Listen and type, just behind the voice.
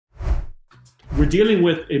We're dealing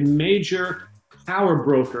with a major power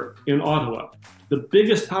broker in Ottawa. The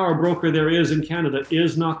biggest power broker there is in Canada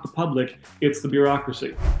is not the public, it's the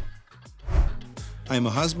bureaucracy. I am a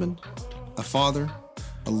husband, a father,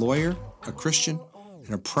 a lawyer, a Christian,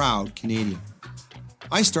 and a proud Canadian.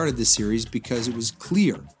 I started this series because it was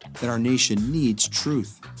clear that our nation needs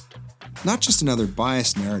truth. Not just another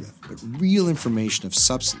biased narrative, but real information of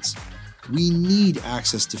substance. We need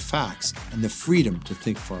access to facts and the freedom to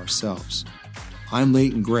think for ourselves. I'm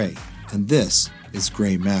Leighton Grey, and this is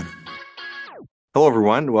Grey Matter. Hello,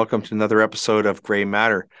 everyone. Welcome to another episode of Grey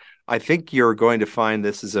Matter. I think you're going to find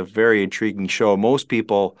this is a very intriguing show. Most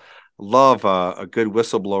people love a good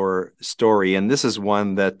whistleblower story, and this is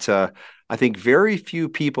one that I think very few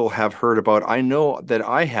people have heard about. I know that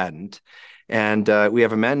I hadn't. And we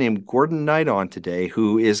have a man named Gordon Knight on today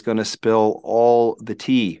who is going to spill all the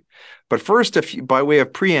tea. But first, by way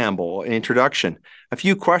of preamble and introduction, a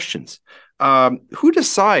few questions. Who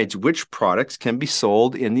decides which products can be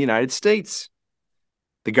sold in the United States?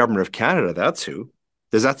 The government of Canada, that's who.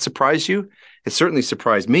 Does that surprise you? It certainly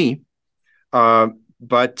surprised me.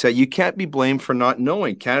 But you can't be blamed for not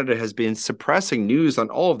knowing. Canada has been suppressing news on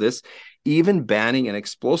all of this, even banning an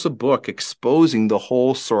explosive book exposing the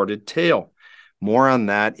whole sordid tale. More on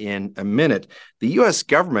that in a minute. The U.S.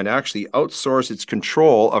 government actually outsourced its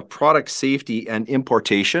control of product safety and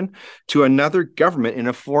importation to another government in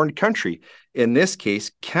a foreign country, in this case,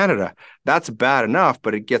 Canada. That's bad enough,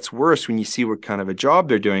 but it gets worse when you see what kind of a job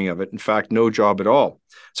they're doing of it. In fact, no job at all.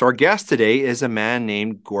 So our guest today is a man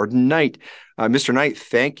named Gordon Knight. Mr. Knight,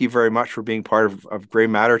 thank you very much for being part of Grey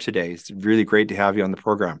Matter today. It's really great to have you on the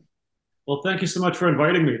program. Well, thank you so much for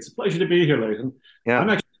inviting me. It's a pleasure to be here, Leighton. Yeah. I'm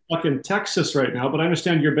actually stuck in Texas right now, but I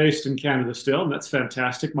understand you're based in Canada still, and that's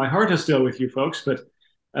fantastic. My heart is still with you folks, but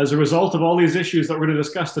as a result of all these issues that we're going to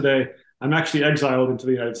discuss today, I'm actually exiled into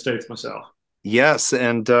the United States myself. Yes,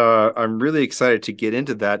 and I'm really excited to get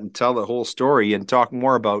into that and tell the whole story and talk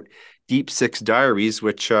more about Deep Six Diaries,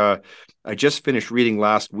 which I just finished reading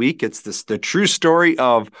last week. It's the true story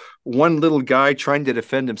of one little guy trying to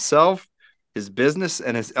defend himself, his business,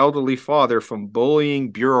 and his elderly father from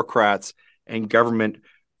bullying bureaucrats and government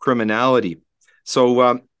criminality.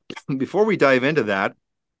 So before we dive into that,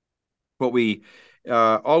 what we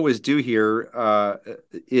always do here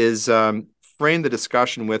is frame the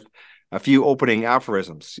discussion with a few opening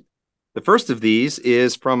aphorisms. The first of these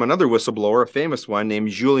is from another whistleblower, a famous one named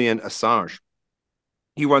Julian Assange.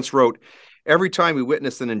 He once wrote, "Every time we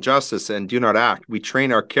witness an injustice and do not act, we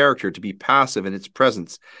train our character to be passive in its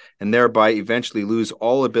presence and thereby eventually lose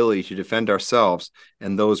all ability to defend ourselves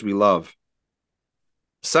and those we love."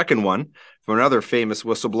 Second one, from another famous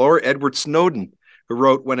whistleblower, Edward Snowden, who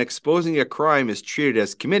wrote, "When exposing a crime is treated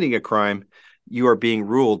as committing a crime, you are being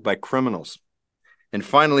ruled by criminals." And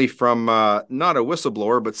finally, from not a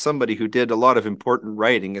whistleblower, but somebody who did a lot of important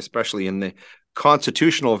writing, especially in the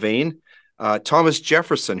constitutional vein, Thomas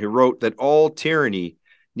Jefferson, who wrote that all tyranny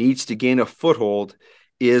needs to gain a foothold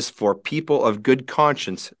is for people of good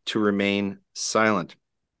conscience to remain silent.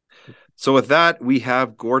 So with that, we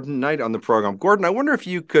have Gordon Knight on the program. Gordon, I wonder if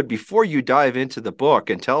you could, before you dive into the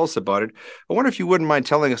book and tell us about it, I wonder if you wouldn't mind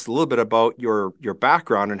telling us a little bit about your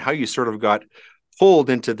background and how you sort of got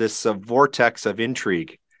pulled into this vortex of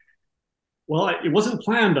intrigue. Well, it wasn't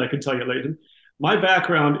planned, I can tell you, Leighton. My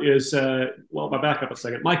background is, well, back up a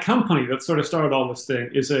second. My company that sort of started all this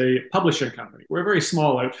thing is a publishing company. We're a very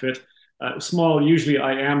small outfit. Small, usually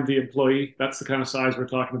I am the employee. That's the kind of size we're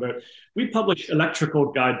talking about. We publish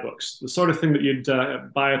electrical guidebooks, the sort of thing that you'd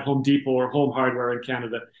buy at Home Depot or Home Hardware in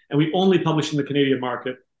Canada. And we only publish in the Canadian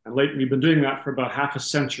market. And lately, we've been doing that for about half a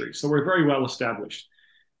century. So we're very well established.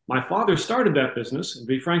 My father started that business, and to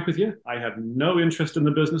be frank with you, I had no interest in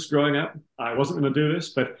the business growing up. I wasn't going to do this,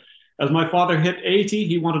 but as my father hit 80,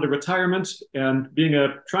 he wanted a retirement, and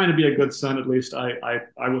trying to be a good son, at least, I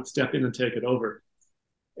would step in and take it over.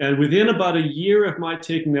 And within about a year of my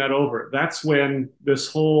taking that over, that's when this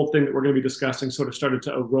whole thing that we're going to be discussing sort of started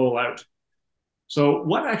to roll out. So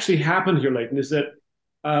what actually happened here, Leighton, is that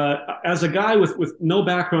as a guy with no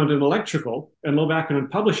background in electrical and no background in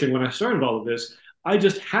publishing, when I started all of this, I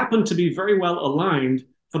just happened to be very well aligned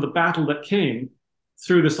for the battle that came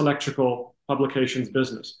through this electrical publications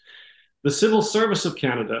business. The Civil Service of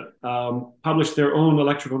Canada published their own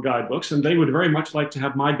electrical guidebooks, and they would very much like to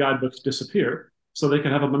have my guidebooks disappear so they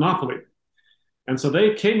could have a monopoly. And so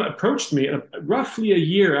they approached me roughly a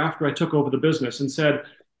year after I took over the business and said,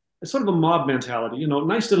 it's sort of a mob mentality,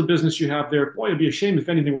 nice little business you have there. Boy, it'd be a shame if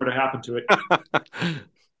anything were to happen to it.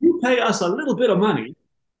 You pay us a little bit of money,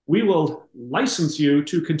 we will license you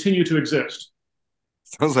to continue to exist.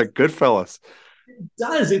 Sounds like Goodfellas. It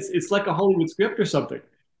does. It's like a Hollywood script or something.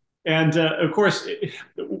 And of course,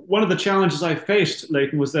 one of the challenges I faced,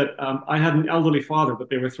 Leighton, was that I had an elderly father that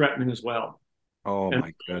they were threatening as well. Oh And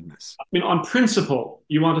my goodness. I mean, on principle,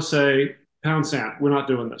 you want to say, pound sand, we're not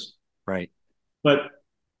doing this. Right. But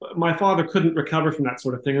my father couldn't recover from that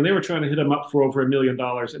sort of thing. And they were trying to hit him up for over $1 million.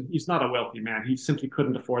 And he's not a wealthy man. He simply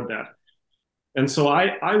couldn't afford that. And so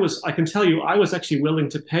I can tell you, I was actually willing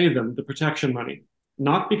to pay them the protection money,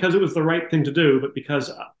 not because it was the right thing to do, but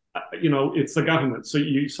because, it's the government. So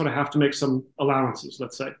you sort of have to make some allowances,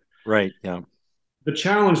 let's say. Right. Yeah. The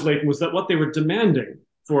challenge, Leighton, was that what they were demanding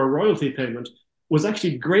for a royalty payment was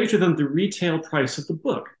actually greater than the retail price of the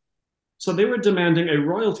book. So they were demanding a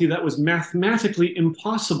royalty that was mathematically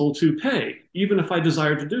impossible to pay, even if I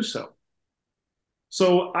desired to do so.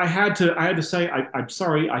 So I had to say, I'm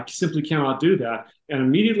sorry, I simply cannot do that. And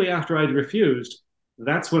immediately after I'd refused,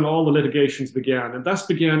 that's when all the litigations began. And thus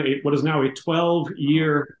began what is now a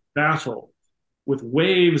 12-year battle with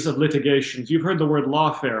waves of litigations. You've heard the word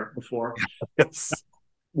lawfare before. Yes.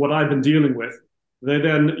 What I've been dealing with. They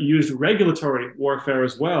then used regulatory warfare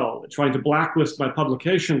as well, trying to blacklist my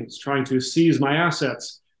publications, trying to seize my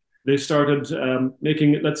assets. They started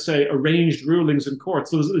making, let's say, arranged rulings in court.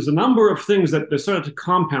 So there's a number of things that they started to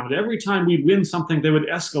compound. Every time we'd win something, they would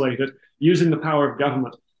escalate it using the power of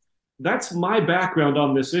government. That's my background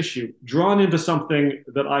on this issue, drawn into something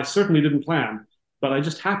that I certainly didn't plan, but I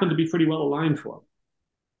just happened to be pretty well aligned for.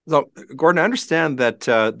 So, Gordon, I understand that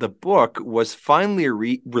the book was finally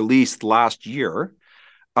released last year,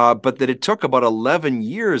 but that it took about 11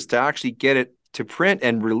 years to actually get it to print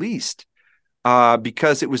and released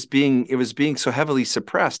because it was being so heavily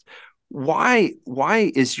suppressed. Why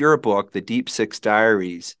is your book, The Deep Six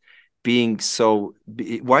Diaries,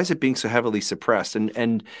 why is it being so heavily suppressed?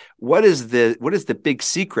 And what is the big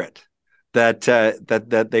secret that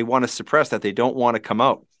they want to suppress, that they don't want to come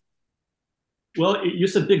out? Well, you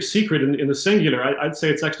said big secret in the singular. I'd say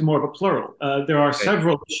it's actually more of a plural. There are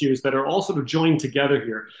several issues that are all sort of joined together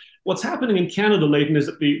here. What's happening in Canada, Leighton, is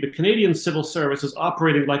that the Canadian civil service is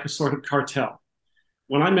operating like a sort of cartel.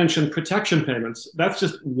 When I mentioned protection payments, that's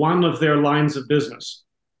just one of their lines of business.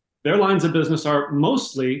 Their lines of business are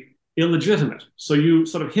mostly illegitimate. So you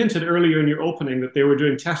sort of hinted earlier in your opening that they were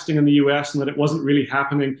doing testing in the US and that it wasn't really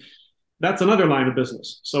happening. That's another line of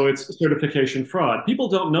business. So it's certification fraud. People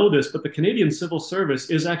don't know this, but the Canadian Civil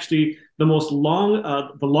Service is actually the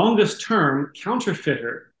longest term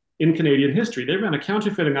counterfeiter in Canadian history. They ran a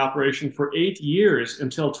counterfeiting operation for 8 years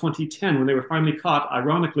until 2010, when they were finally caught,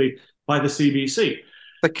 ironically, by the CBC.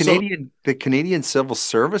 The Canadian Civil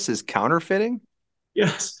Service is counterfeiting?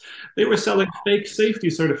 Yes, they were selling fake safety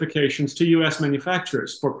certifications to US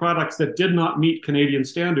manufacturers for products that did not meet Canadian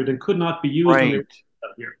standard and could not be used when they were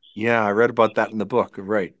here. Yeah, I read about that in the book.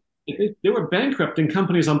 Right. They were bankrupting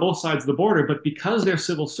companies on both sides of the border, but because they're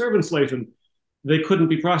civil servants, Leighton, they couldn't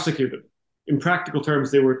be prosecuted. In practical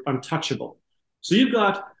terms, they were untouchable. So you've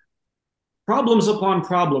got problems upon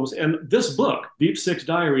problems. And this book, Deep Six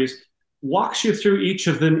Diaries, walks you through each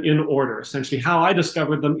of them in order, essentially how I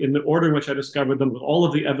discovered them, in the order in which I discovered them, with all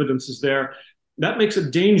of the evidence is there. That makes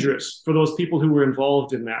it dangerous for those people who were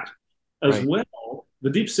involved in that. As well, the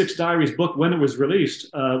Deep Six Diaries book, when it was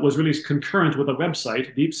released concurrent with a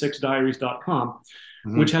website, deep6diaries.com,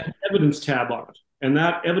 which had an evidence tab on it. And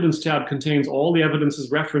that evidence tab contains all the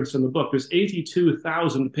evidences referenced in the book. There's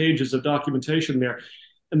 82,000 pages of documentation there.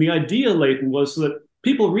 And the idea, Leighton, was that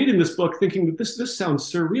people reading this book thinking that this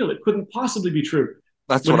sounds surreal. It couldn't possibly be true.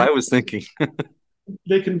 That's what I was thinking.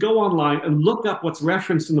 They can go online and look up what's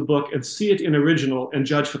referenced in the book and see it in original and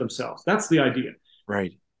judge for themselves. That's the idea.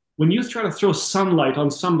 Right. When you try to throw sunlight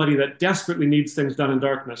on somebody that desperately needs things done in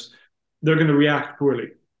darkness, they're going to react poorly.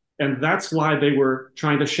 And that's why they were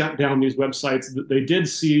trying to shut down these websites. They did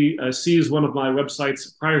seize one of my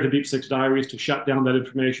websites prior to Deep Six Diaries to shut down that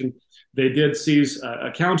information. They did seize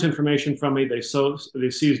account information from me. They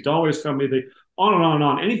seized dollars from me. On and on and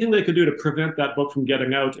on. Anything they could do to prevent that book from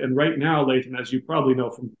getting out. And right now, Leighton, as you probably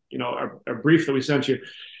know from our brief that we sent you,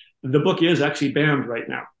 the book is actually banned right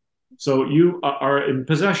now. So you are in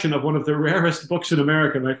possession of one of the rarest books in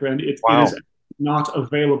America, my friend. It is not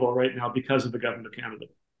available right now because of the government of Canada.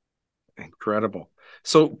 Incredible.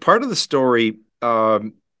 So part of the story,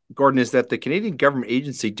 Gordon, is that the Canadian government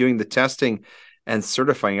agency doing the testing and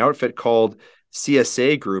certifying outfit called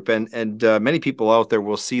CSA Group, and many people out there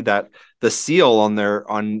will see that the seal on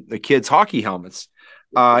the kids' hockey helmets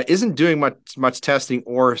isn't doing much testing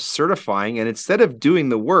or certifying, and instead of doing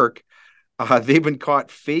the work, they've been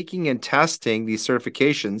caught faking and testing these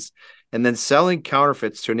certifications and then selling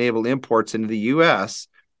counterfeits to enable imports into the U.S.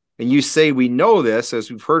 And you say we know this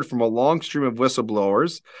as we've heard from a long stream of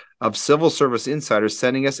whistleblowers, of civil service insiders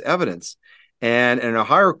sending us evidence. And an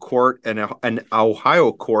Ohio court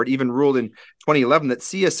even ruled in 2011 that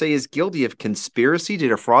CSA is guilty of conspiracy to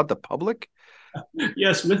defraud the public.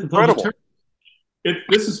 Yes, with those Incredible. attorneys.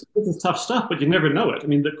 This is tough stuff, but you never know it. I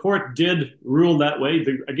mean, the court did rule that way.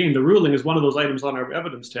 Again, the ruling is one of those items on our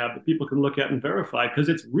evidence tab that people can look at and verify because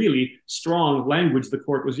it's really strong language the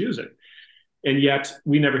court was using. And yet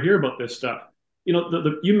we never hear about this stuff. You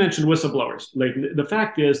know, you mentioned whistleblowers, Leighton. The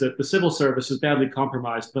fact is that the civil service is badly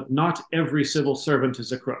compromised, but not every civil servant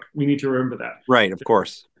is a crook. We need to remember that. Right, of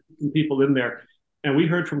course. There's people in there, and we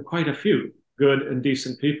heard from quite a few good and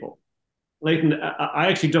decent people. Leighton, I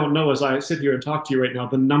actually don't know as I sit here and talk to you right now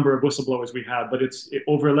the number of whistleblowers we have, but it's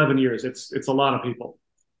over 11 years. It's a lot of people.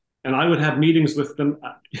 And I would have meetings with them.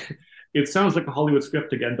 It sounds like a Hollywood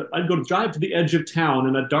script again, but I'd go drive to the edge of town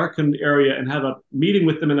in a darkened area and have a meeting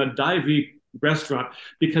with them in a divey restaurant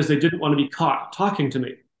because they didn't want to be caught talking to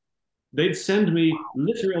me. They'd send me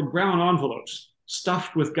literal brown envelopes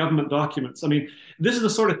stuffed with government documents. I mean, this is the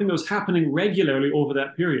sort of thing that was happening regularly over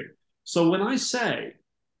that period. So when I say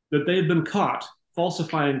that they've been caught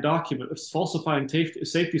falsifying documents, falsifying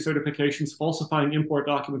safety certifications, falsifying import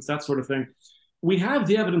documents, that sort of thing, we have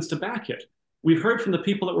the evidence to back it. We've heard from the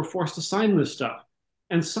people that were forced to sign this stuff.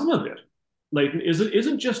 And some of it, Leighton,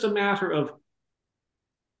 isn't just a matter of,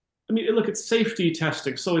 I mean, look, it's safety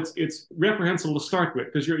testing. So it's reprehensible to start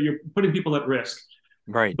with because you're putting people at risk.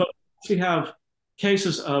 Right. But we have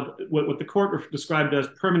cases of what the court described as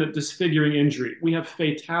permanent disfiguring injury. We have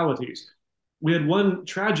fatalities. We had one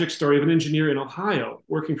tragic story of an engineer in Ohio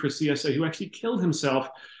working for CSA who actually killed himself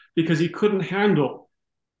because he couldn't handle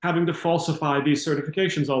having to falsify these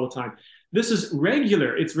certifications all the time. This is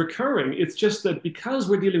regular, it's recurring. It's just that because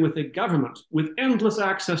we're dealing with a government with endless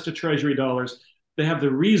access to treasury dollars, they have the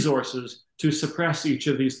resources to suppress each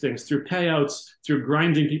of these things through payouts, through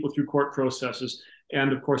grinding people through court processes,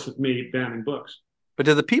 and of course with me banning books. But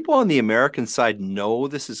do the people on the American side know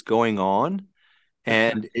this is going on?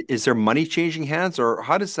 And is there money changing hands, or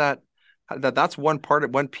how does that's one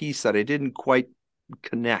piece that I didn't quite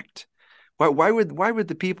connect. Why would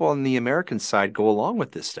the people on the American side go along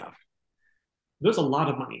with this stuff? There's a lot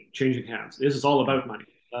of money changing hands. This is all about money.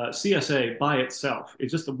 CSA by itself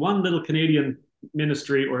is just one little Canadian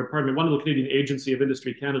ministry, or pardon me, one little Canadian agency of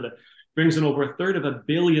Industry Canada brings in over $1/3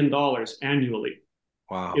 billion annually.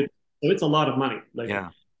 Wow. So it's a lot of money.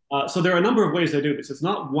 So there are a number of ways they do this. It's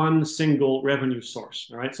not one single revenue source.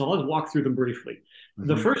 All right. So I'll just walk through them briefly. Mm-hmm.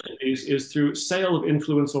 The first of these is through sale of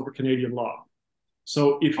influence over Canadian law.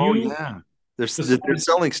 So if you, they're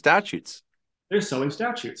selling statutes. They're selling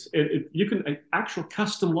statutes. You can actual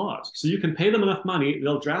custom laws. So you can pay them enough money,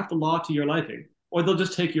 they'll draft a law to your liking, or they'll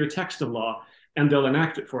just take your text of law and they'll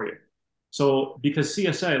enact it for you. So because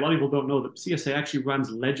CSA, a lot of people don't know that CSA actually runs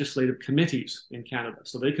legislative committees in Canada.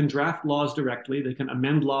 So they can draft laws directly. They can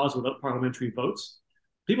amend laws without parliamentary votes.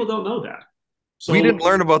 People don't know that. So we didn't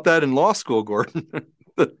learn about that in law school, Gordon.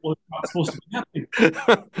 Well, it's not supposed to be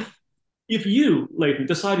happening. If you, Leighton,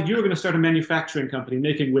 decided you were going to start a manufacturing company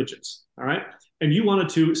making widgets, all right, and you wanted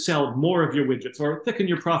to sell more of your widgets or thicken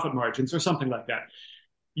your profit margins or something like that,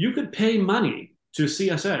 you could pay money to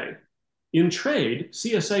CSA. In trade,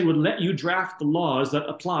 CSA would let you draft the laws that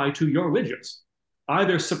apply to your widgets,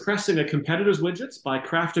 either suppressing a competitor's widgets by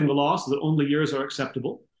crafting the law so that only yours are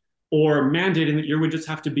acceptable, or mandating that your widgets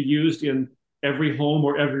have to be used in every home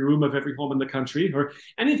or every room of every home in the country, or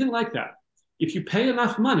anything like that. If you pay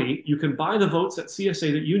enough money, you can buy the votes at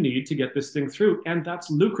CSA that you need to get this thing through, and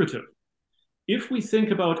that's lucrative. If we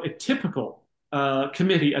think about a typical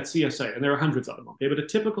committee at CSA, and there are hundreds of them, okay, but a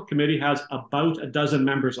typical committee has about a dozen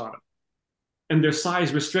members on it, and they're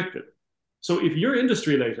size restricted. So if your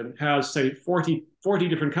industry, Leighton, has, say, 40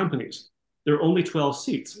 different companies, there are only 12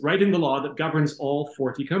 seats, writing the law that governs all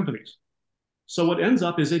 40 companies. So what ends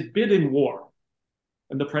up is a bidding war.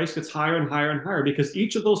 And the price gets higher and higher and higher because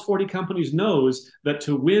each of those 40 companies knows that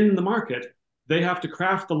to win the market, they have to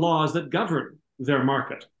craft the laws that govern their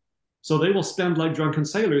market. So they will spend like drunken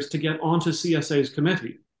sailors to get onto CSA's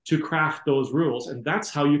committee to craft those rules. And that's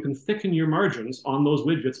how you can thicken your margins on those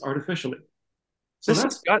widgets artificially. So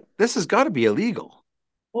this has got to be illegal.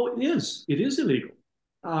 Oh, it is. It is illegal.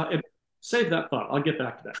 Save that thought. I'll get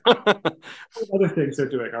back to that. Other things they're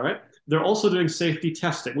doing, all right? They're also doing safety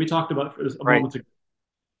testing. We talked about it a moment ago.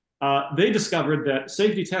 They discovered that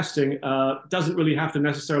safety testing doesn't really have to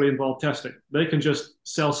necessarily involve testing. They can just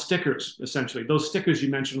sell stickers, essentially. Those stickers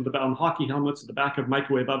you mentioned on hockey helmets, at the back of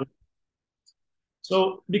microwave ovens.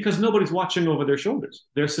 So, because nobody's watching over their shoulders,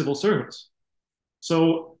 they're civil servants.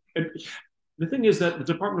 So the thing is that the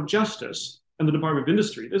Department of Justice and the Department of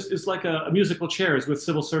Industry, this is like a musical chairs with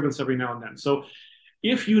civil servants every now and then. So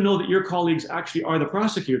if you know that your colleagues actually are the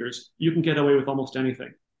prosecutors, you can get away with almost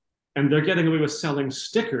anything. And they're getting away with selling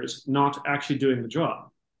stickers, not actually doing the job.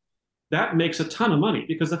 That makes a ton of money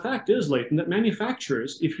because the fact is, Leighton, that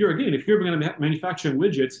manufacturers, if you're going to manufacturing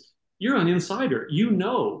widgets, you're an insider. You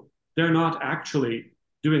know they're not actually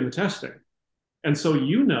doing the testing. And so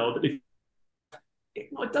you know that if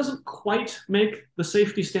it doesn't quite make the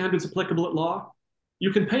safety standards applicable at law,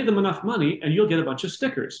 you can pay them enough money and you'll get a bunch of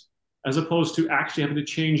stickers, as opposed to actually having to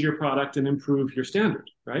change your product and improve your standard,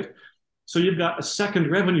 right? So you've got a second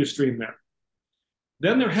revenue stream there.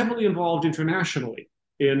 Then they're heavily involved internationally,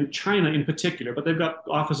 in China in particular, but they've got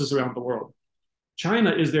offices around the world.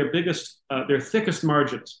 China is their biggest, their thickest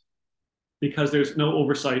margins because there's no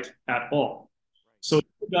oversight at all. So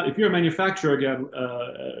if you're a manufacturer again,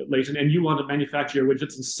 Leighton, and you want to manufacture your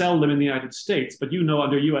widgets and sell them in the United States, but you know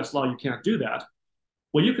under US law you can't do that,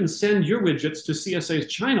 well, you can send your widgets to CSA's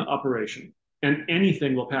China operation and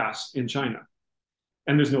anything will pass in China.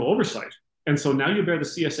 And there's no oversight. And so now you bear the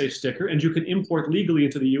CSA sticker and you can import legally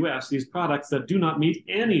into the US these products that do not meet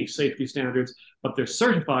any safety standards, but they're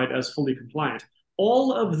certified as fully compliant.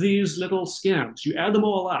 All of these little scams, you add them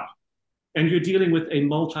all up, and you're dealing with a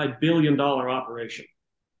multi-billion-dollar operation.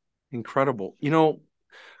 Incredible. You know,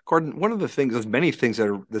 Gordon, one of the things, there's many things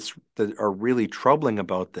that are really troubling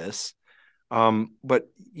about this. But,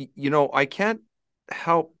 you know, I can't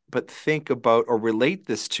help but think about or relate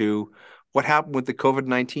this to what happened with the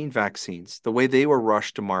COVID-19 vaccines, the way they were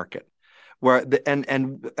rushed to market, where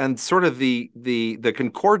and sort of the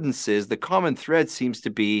concordances, the common thread seems to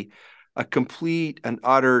be a complete and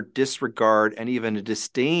utter disregard and even a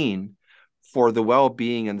disdain for the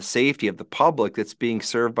well-being and the safety of the public that's being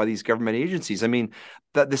served by these government agencies. I mean,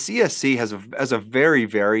 that the CSC has a very,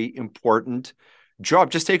 very important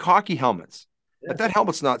job. Just take hockey helmets. Yeah. If that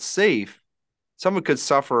helmet's not safe, someone could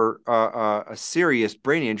suffer a serious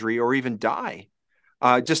brain injury or even die.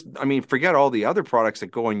 I mean, forget all the other products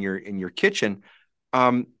that go in your kitchen.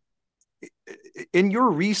 In your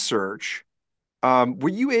research, were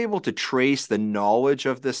you able to trace the knowledge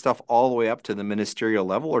of this stuff all the way up to the ministerial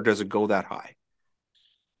level, or does it go that high?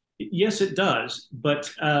 Yes, it does,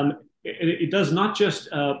 but it does not just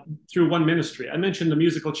through one ministry. I mentioned the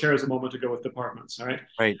musical chairs a moment ago with departments, all right?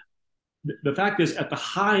 Right. The fact is, at the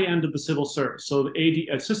high end of the civil service, so the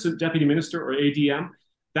assistant deputy minister or ADM,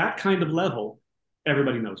 that kind of level,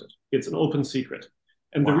 everybody knows it. It's an open secret.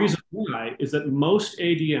 And wow. The reason why is that most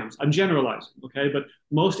ADMs, I'm generalizing, okay, but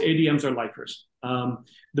most ADMs are lifers.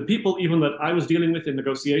 The people even that I was dealing with in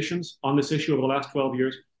negotiations on this issue over the last 12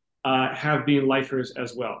 years have been lifers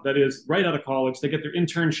as well. That is, right out of college, they get their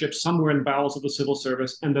internship somewhere in the bowels of the civil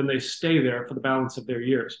service, and then they stay there for the balance of their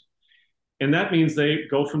years. And that means they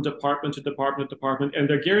go from department to department to department, and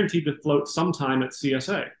they're guaranteed to float sometime at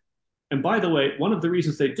CSA. And by the way, one of the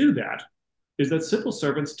reasons they do that is that civil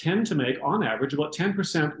servants tend to make, on average, about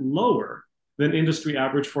 10% lower than industry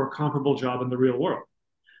average for a comparable job in the real world.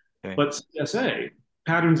 Okay. But CSA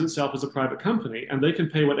patterns itself as a private company, and they can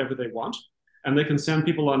pay whatever they want, and they can send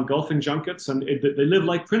people on golfing junkets, and they live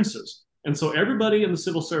like princes. And so everybody in the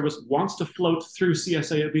civil service wants to float through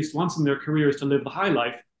CSA at least once in their careers to live the high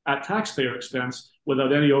life at taxpayer expense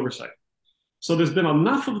without any oversight. So there's been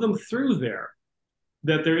enough of them through there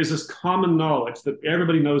that there is this common knowledge that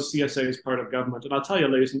everybody knows CSA is part of government. And I'll tell you,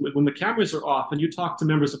 ladies, when the cameras are off and you talk to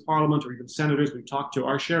members of parliament or even senators, we talk to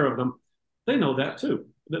our share of them, they know that too.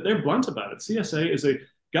 They're blunt about it. CSA is a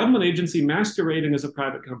government agency masquerading as a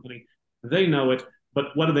private company. They know it, but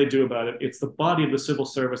what do they do about it? It's the body of the civil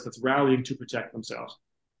service that's rallying to protect themselves.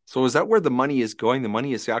 So is that where the money is going? The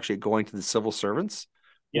money is actually going to the civil servants?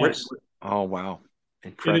 Yes. Oh, wow.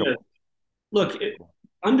 Incredible. Look,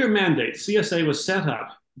 under mandate, CSA was set up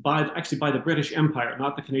by the British Empire,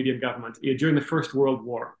 not the Canadian government, during the First World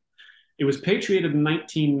War. It was patriated in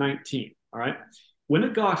 1919, all right? When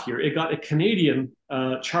it got here, it got a Canadian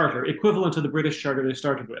charter equivalent to the British charter they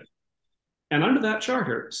started with. And under that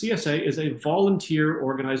charter, CSA is a volunteer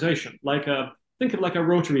organization, think of like a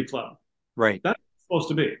Rotary Club. Right. That's supposed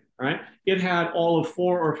to be, right? It had all of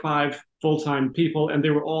 4 or 5 full-time people, and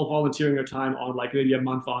they were all volunteering their time on like maybe a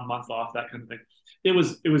month on, month off, that kind of thing. It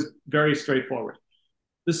was very straightforward.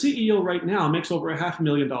 The CEO right now makes over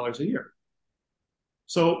 $500,000 a year.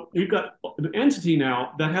 So we've got an entity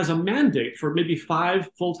now that has a mandate for maybe 5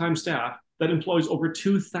 full-time staff that employs over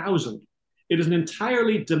 2,000. It is an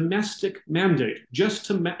entirely domestic mandate just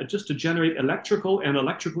to generate electrical and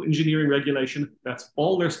electrical engineering regulation. That's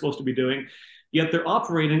all they're supposed to be doing. Yet they're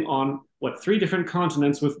operating on, 3 different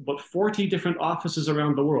continents with 40 different offices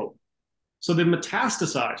around the world. So they've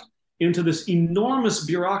metastasized into this enormous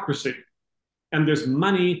bureaucracy. And there's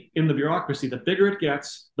money in the bureaucracy. The bigger it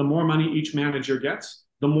gets, the more money each manager gets,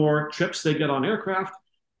 the more trips they get on aircraft.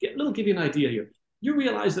 It'll give you an idea here. You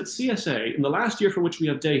realize that CSA, in the last year for which we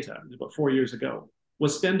have data, about 4 years ago,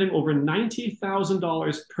 was spending over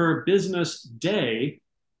 $90,000 per business day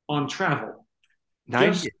on travel.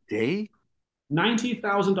 90 a day?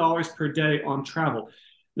 $90,000 per day on travel.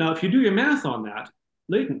 Now, if you do your math on that,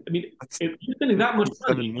 Leighton, I mean, if you're spending that much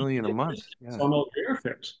money, $7 million a month on all your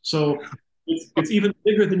airfares. So it's even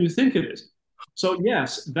bigger than you think it is. So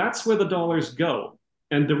yes, that's where the dollars go.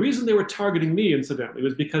 And the reason they were targeting me, incidentally,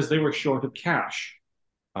 was because they were short of cash.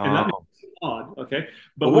 And that makes it odd, okay?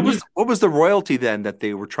 But what was the royalty then that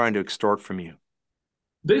they were trying to extort from you?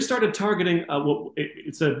 They started targeting,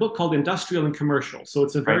 it's a book called Industrial and Commercial. So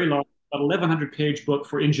it's a very long, about 1,100-page book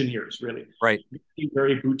for engineers, really. Right.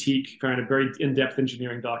 Very boutique, kind of very in-depth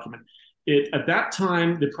engineering document. At that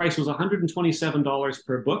time, the price was $127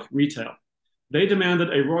 per book, retail. They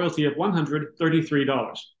demanded a royalty of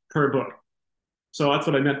 $133 per book. So that's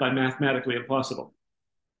what I meant by mathematically impossible.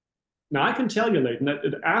 Now, I can tell you, Leighton,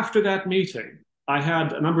 that after that meeting, I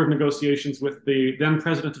had a number of negotiations with the then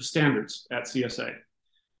president of standards at CSA,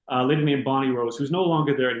 a lady named Bonnie Rose, who's no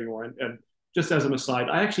longer there anymore. And just as an aside,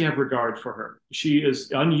 I actually have regard for her. She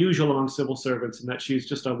is unusual among civil servants in that she's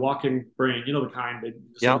just a walking brain, you know, the kind that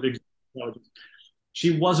just have big intelligence.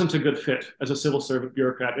 She wasn't a good fit as a civil servant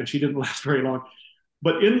bureaucrat, and she didn't last very long.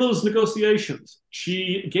 But in those negotiations,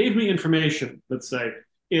 she gave me information, let's say,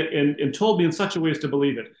 and told me in such a way as to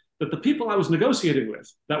believe it, that the people I was negotiating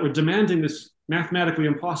with that were demanding this mathematically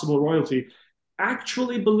impossible royalty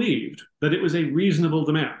actually believed that it was a reasonable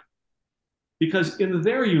demand. Because in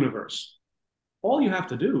their universe, all you have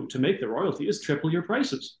to do to make the royalty is triple your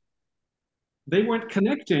prices. They weren't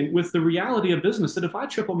connecting with the reality of business, that if I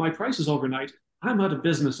triple my prices overnight, I'm out of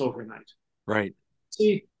business overnight. Right.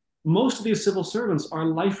 See, most of these civil servants are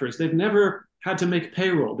lifers. They've never had to make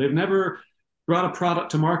payroll. They've never brought a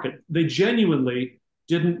product to market. They genuinely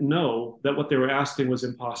didn't know that what they were asking was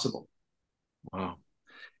impossible. Wow.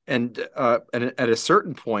 And at a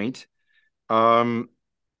certain point,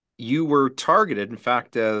 you were targeted. In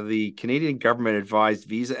fact, the Canadian government advised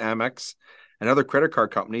Visa, Amex, and other credit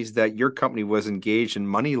card companies that your company was engaged in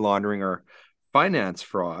money laundering or finance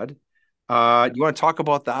fraud. You want to talk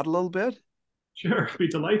about that a little bit? Sure, I'd be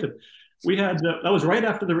delighted. We had, that was right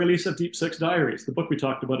after the release of Deep Six Diaries, the book we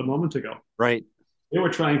talked about a moment ago. Right. They were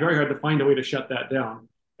trying very hard to find a way to shut that down.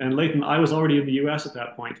 And Leighton, I was already in the US at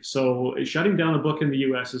that point. So shutting down a book in the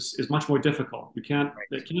US is much more difficult. You can't,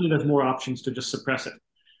 Canada has more options to just suppress it.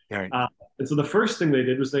 Right. And so the first thing they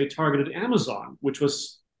did was they targeted Amazon, which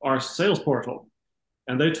was our sales portal.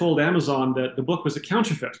 And they told Amazon that the book was a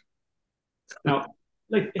counterfeit. Now,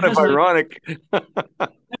 like, it has ironic.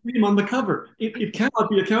 name on the cover. It cannot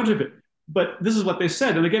be a counterfeit. But this is what they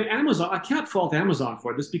said. And again, Amazon, I can't fault Amazon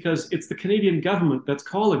for this because it's the Canadian government that's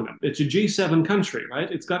calling them. It's a G7 country, right?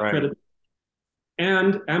 It's got credit.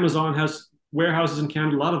 And Amazon has warehouses in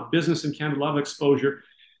Canada, a lot of business in Canada, a lot of exposure.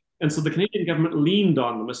 And so the Canadian government leaned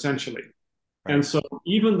on them essentially. Right. And so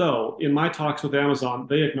even though in my talks with Amazon,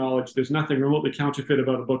 they acknowledge there's nothing remotely counterfeit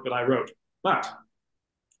about a book that I wrote, but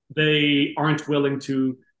they aren't willing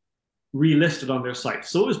to relist it on their site.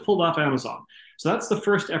 So it was pulled off Amazon. So that's the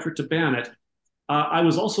first effort to ban it. I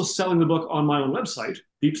was also selling the book on my own website,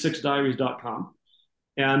 deep6diaries.com.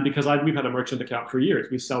 And because we've had a merchant account for years,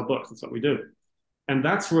 we sell books, that's what we do. And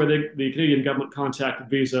that's where the Canadian government contacted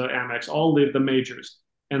Visa, Amex, all the majors.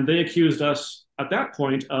 And they accused us at that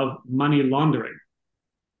point of money laundering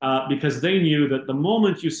because they knew that the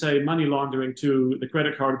moment you say money laundering to the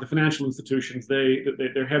credit card, the financial institutions,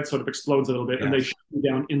 their head sort of explodes a little bit and they shut you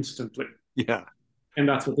down instantly. Yeah. And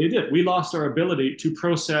that's what they did. We lost our ability to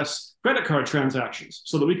process credit card transactions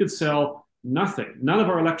so that we could sell nothing, none of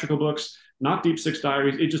our electrical books, not Deep Six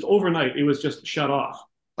Diaries. It just overnight, it was just shut off.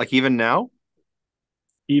 Like even now?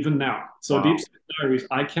 Even now. So Deep Six Diaries,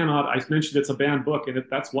 I mentioned it's a banned book and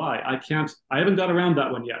that's why I haven't got around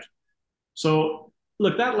that one yet. So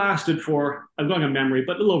look, that lasted for, I'm going on memory,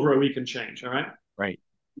 but a little over a week and change. All right. Right.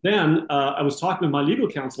 Then I was talking with my legal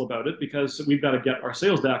counsel about it because we've got to get our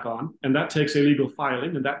sales back on, and that takes a legal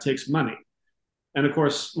filing, and that takes money. And of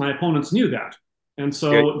course, my opponents knew that, and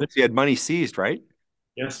so you had money seized, right?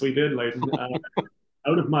 Yes, we did, Leighton.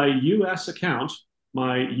 Out of my U.S. account,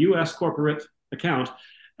 my U.S. corporate account,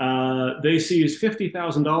 they seized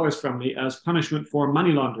 $50,000 from me as punishment for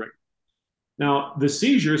money laundering. Now, the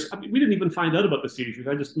seizures, we didn't even find out about the seizures.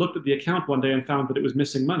 I just looked at the account one day and found that it was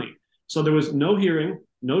missing money. So there was no hearing.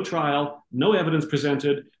 no trial, no evidence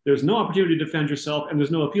presented. There's no opportunity to defend yourself, and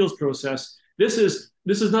there's no appeals process. This is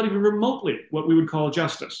not even remotely what we would call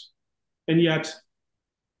justice. And yet,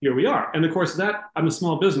 here we are. And of course, that I'm a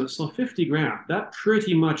small business, so 50 grand, that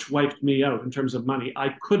pretty much wiped me out in terms of money.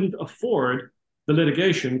 I couldn't afford the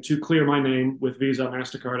litigation to clear my name with Visa,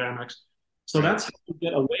 MasterCard, Amex. So that's how you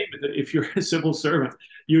get away with it if you're a civil servant.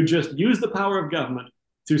 You just use the power of government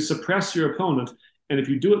to suppress your opponent. And if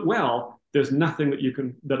you do it well, there's nothing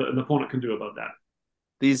that an opponent can do about that.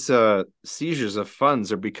 These seizures of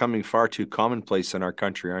funds are becoming far too commonplace in our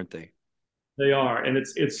country, aren't they? They are, and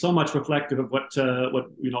it's so much reflective of what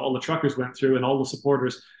all the truckers went through and all the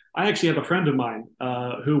supporters. I actually have a friend of mine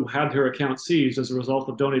who had her account seized as a result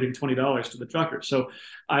of donating $20 to the truckers. So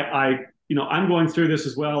I'm going through this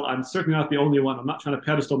as well. I'm certainly not the only one. I'm not trying to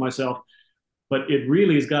pedestal myself, but it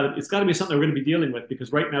really it's got to be something we're going to be dealing with,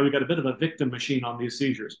 because right now we've got a bit of a victim machine on these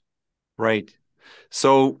seizures. Right.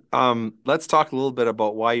 So let's talk a little bit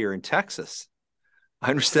about why you're in Texas. I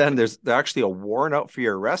understand there's actually a warrant out for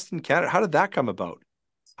your arrest in Canada. How did that come about?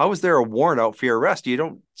 How was there a warrant out for your arrest? You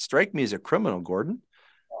don't strike me as a criminal, Gordon.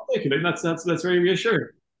 Thank you. That's very reassuring.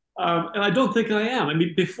 And I don't think I am. I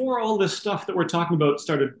mean, before all this stuff that we're talking about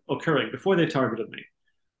started occurring, before they targeted me,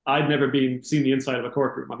 I'd never seen the inside of a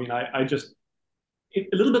courtroom. I mean, I just, a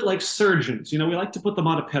little bit like surgeons, we like to put them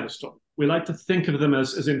on a pedestal. We like to think of them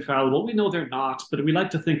as infallible. We know they're not, but we like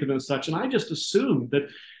to think of them as such. And I just assumed that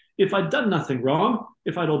if I'd done nothing wrong,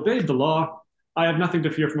 if I'd obeyed the law, I have nothing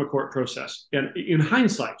to fear from a court process. And in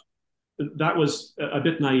hindsight, that was a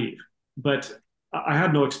bit naive, but I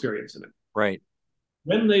had no experience in it. Right.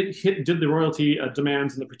 When they did the royalty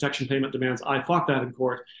demands and the protection payment demands, I fought that in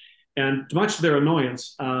court. And much to their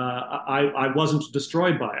annoyance, I wasn't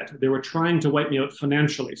destroyed by it. They were trying to wipe me out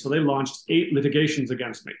financially. So they launched 8 litigations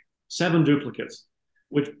against me, 7 duplicates,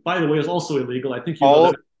 which, by the way, is also illegal. I think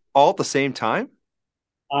all at the same time?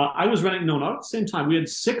 I was running, no, not at the same time. We had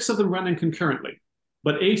 6 of them running concurrently,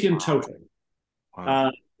 but 8 in total.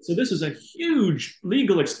 Wow. So this is a huge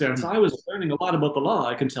legal expense. I was learning a lot about the law,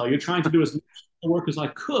 I can tell you, trying to do as much work as I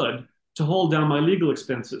could to hold down my legal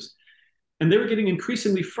expenses. And they were getting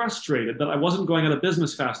increasingly frustrated that I wasn't going out of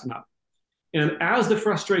business fast enough. And as the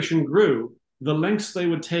frustration grew, the lengths they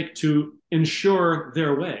would take to ensure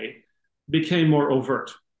their way became more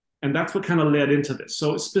overt. And that's what kind of led into this.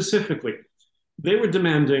 So specifically, they were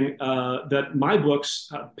demanding that my books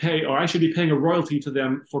pay, or I should be paying a royalty to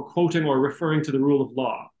them for quoting or referring to the rule of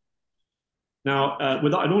law. Now, I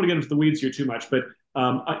don't want to get into the weeds here too much, but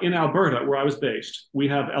in Alberta, where I was based, we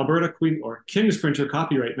have Alberta King's Printer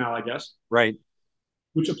copyright now, I guess. Right.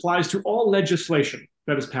 Which applies to all legislation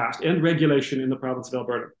that is passed and regulation in the province of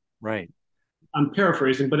Alberta. Right. I'm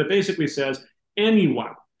paraphrasing, but it basically says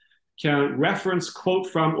anyone can reference, quote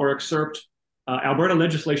from, or excerpt Alberta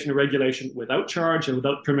legislation or regulation without charge and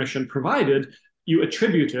without permission, provided you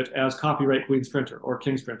attribute it as copyright Queen's Printer or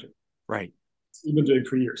King's Printer. Right. We've been doing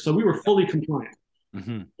for years. So we were fully compliant.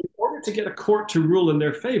 Mm-hmm. In order to get a court to rule in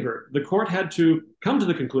their favor, the court had to come to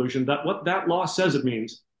the conclusion that what that law says it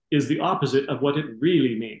means is the opposite of what it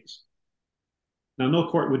really means. Now, no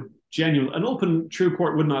court would an open, true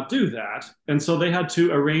court would not do that. And so they had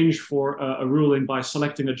to arrange for a ruling by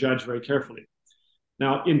selecting a judge very carefully.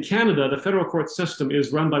 Now, in Canada, the federal court system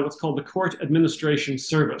is run by what's called the Court Administration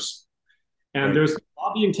Service. And there's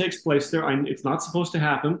lobbying takes place there. It's not supposed to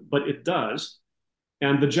happen, but it does.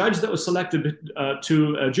 And the judge that was selected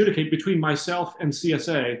to adjudicate between myself and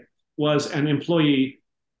CSA was an employee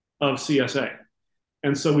of CSA.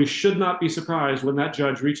 And so we should not be surprised when that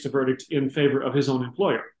judge reached a verdict in favor of his own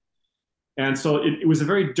employer. And so it was a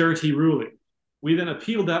very dirty ruling. We then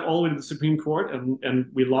appealed that all the way to the Supreme Court, and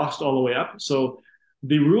we lost all the way up. So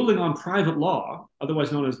the ruling on private law,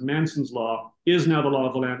 otherwise known as Manson's Law, is now the law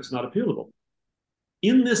of the land. It's not appealable.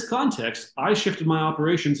 In this context, I shifted my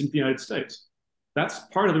operations into the United States. That's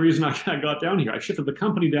part of the reason I got down here. I shifted the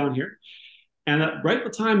company down here. And right at the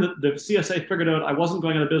time that the CSA figured out I wasn't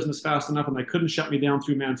going out of business fast enough and they couldn't shut me down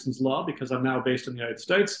through Manson's Law because I'm now based in the United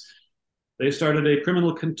States, they started a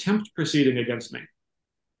criminal contempt proceeding against me.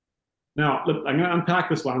 Now, look, I'm going to unpack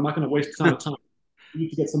this one. I'm not going to waste a ton of time. You need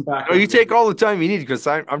to get some background. Oh, you take all the time you need, because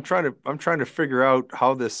I'm trying to figure out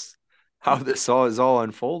how this all is all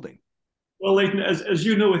unfolding. Well, Leighton, as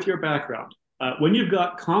you know with your background, when you've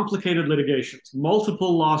got complicated litigations,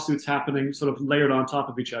 multiple lawsuits happening sort of layered on top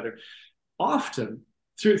of each other, often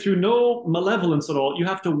through no malevolence at all, you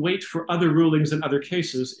have to wait for other rulings in other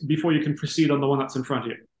cases before you can proceed on the one that's in front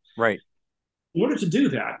of you. Right. In order to do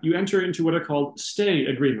that, you enter into what are called stay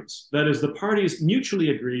agreements. That is, the parties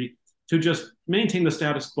mutually agree to just maintain the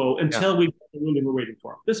status quo until we get the ruling we're waiting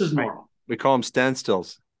for. This is normal. We call them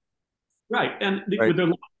standstills. Right. And Right.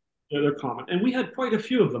 they're common. And we had quite a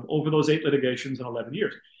few of them over those 8 litigations in 11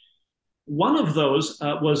 years. One of those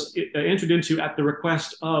was entered into at the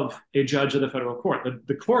request of a judge of the federal court.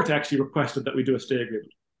 The court actually requested that we do a stay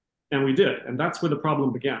agreement, and we did. And that's where the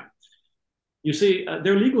problem began. You see,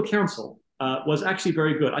 their legal counsel was actually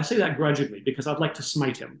very good. I say that grudgingly because I'd like to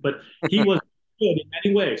smite him, but he was good in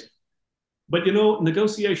many ways. But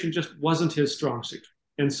negotiation just wasn't his strong suit.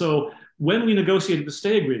 And so when we negotiated the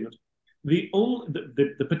stay agreement,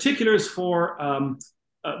 the particulars for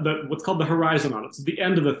what's called the horizon on it, so the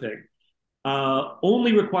end of the thing,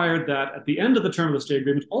 only required that at the end of the term of the stay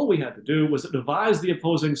agreement, all we had to do was advise the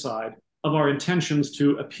opposing side of our intentions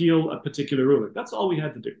to appeal a particular ruling. That's all we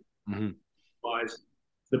had to do. Mm-hmm. Otherwise,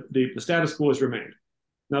 the status quo has remained.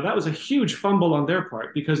 Now, that was a huge fumble on their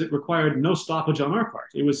part because it required no stoppage on our part.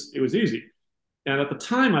 It was easy. And at the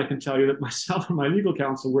time, I can tell you that myself and my legal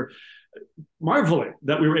counsel were marveling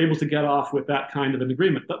that we were able to get off with that kind of an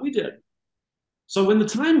agreement, but we did. So when the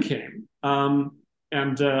time came,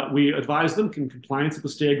 and we advised them in compliance with the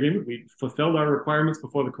stay agreement, we fulfilled our requirements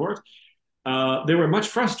before the court. They were much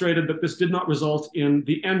frustrated that this did not result in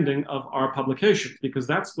the ending of our publication, because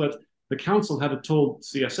that's what the council had told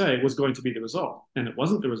CSA was going to be the result, and it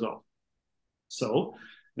wasn't the result. So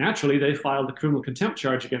naturally, they filed a criminal contempt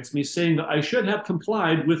charge against me, saying that I should have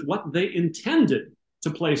complied with what they intended to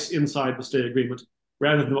place inside the stay agreement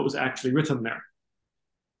rather than what was actually written there.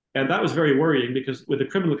 And that was very worrying because with a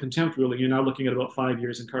criminal contempt ruling, you're now looking at about 5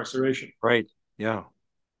 years incarceration. Right. Yeah.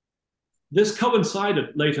 This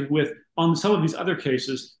coincided, Leighton, with on some of these other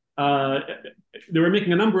cases, they were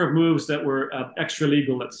making a number of moves that were extra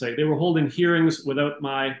legal, let's say. They were holding hearings without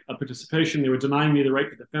my participation. They were denying me the right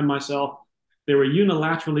to defend myself. They were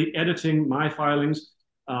unilaterally editing my filings.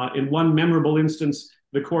 In one memorable instance,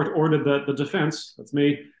 the court ordered the defense, that's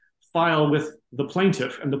me, file with the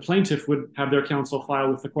plaintiff, and the plaintiff would have their counsel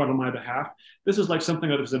file with the court on my behalf. This is like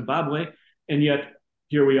something out of Zimbabwe, and yet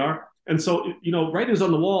here we are. And so, writing's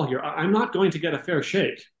on the wall here. I'm not going to get a fair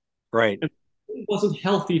shake. Right. And it wasn't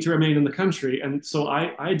healthy to remain in the country. And so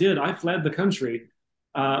I fled the country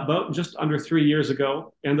about just under 3 years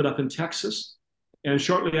ago, ended up in Texas. And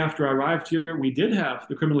shortly after I arrived here, we did have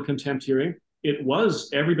the criminal contempt hearing. It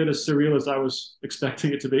was every bit as surreal as I was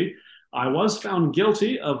expecting it to be. I was found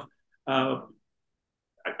guilty of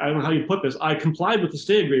I don't know how you put this. I complied with the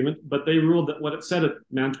stay agreement, but they ruled that what it said it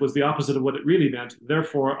meant was the opposite of what it really meant.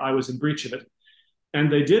 Therefore, I was in breach of it.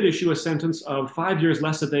 And they did issue a sentence of 5 years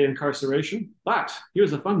less a day incarceration. But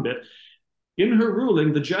here's the fun bit. In her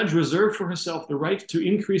ruling, the judge reserved for herself the right to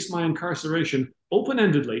increase my incarceration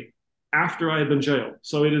open-endedly after I had been jailed.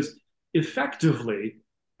 So it is effectively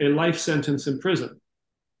a life sentence in prison.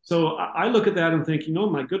 So I look at that and think,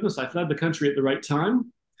 my goodness, I fled the country at the right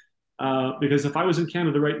time. Because if I was in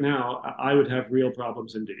Canada right now, I would have real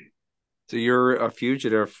problems indeed. So you're a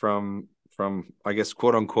fugitive from I guess,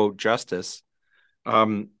 quote unquote, justice. I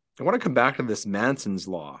want to come back to this Manson's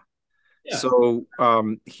law. Yeah. So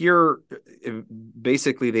here,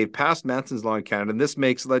 basically, they've passed Manson's law in Canada, and this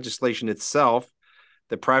makes legislation itself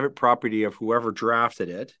the private property of whoever drafted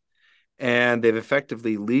it. And they've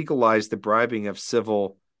effectively legalized the bribing of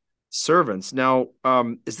civil servants. Now,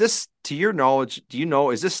 is this, to your knowledge,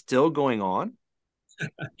 is this still going on?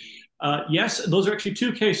 Yes, those are actually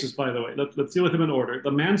 2 cases, by the way. Let's deal with them in order.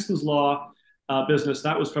 The Manson's Law business,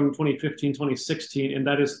 that was from 2015, 2016, and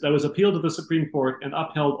that was appealed to the Supreme Court and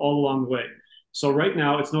upheld all along the way. So right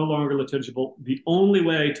now, it's no longer litigible. The only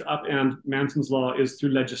way to upend Manson's Law is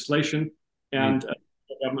through legislation, and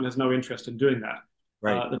the government has no interest in doing that.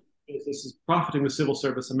 Right. This is profiting the civil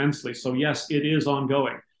service immensely. So yes, it is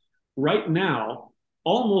ongoing. Right now,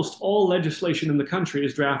 almost all legislation in the country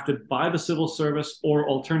is drafted by the civil service or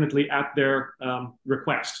alternately at their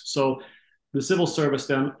request. So the civil service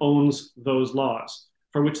then owns those laws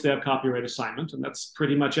for which they have copyright assignment, and that's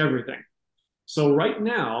pretty much everything. So right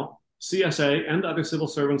now, CSA and other civil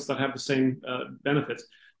servants that have the same benefits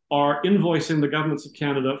are invoicing the governments of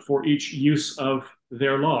Canada for each use of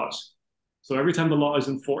their laws. So every time the law is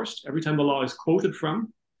enforced, every time the law is quoted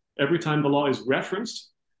from, every time the law is referenced,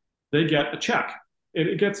 they get a check.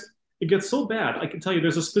 It gets so bad. I can tell you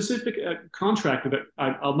there's a specific contractor that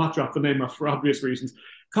I'll not drop the name of for obvious reasons,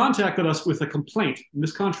 contacted us with a complaint. And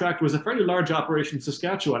this contractor was a fairly large operation in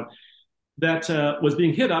Saskatchewan that was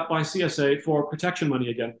being hit up by CSA for protection money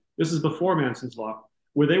again. This is before Manson's Law,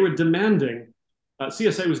 where they were demanding,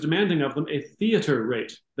 CSA was demanding of them a theater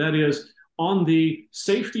rate. That is, on the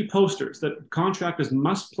safety posters that contractors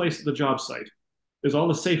must place at the job site. There's all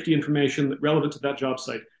the safety information relevant to that job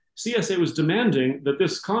site. CSA was demanding that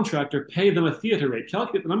this contractor pay them a theater rate,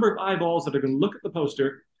 calculate the number of eyeballs that are going to look at the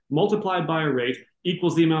poster, multiplied by a rate,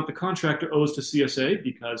 equals the amount the contractor owes to CSA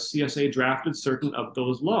because CSA drafted certain of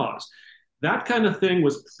those laws. That kind of thing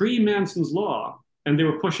was pre-Manson's law, and they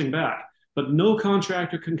were pushing back. But no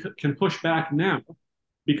contractor can push back now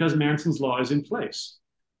because Manson's law is in place.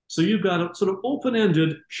 So you've got a sort of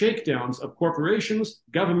open-ended shakedowns of corporations,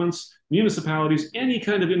 governments, municipalities, any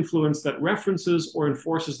kind of influence that references or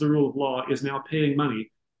enforces the rule of law is now paying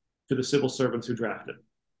money to the civil servants who draft it.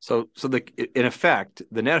 So in effect,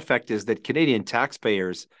 the net effect is that Canadian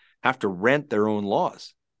taxpayers have to rent their own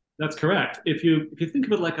laws. That's correct. If you think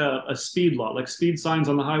of it like a speed law, like speed signs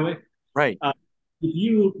on the highway, right? If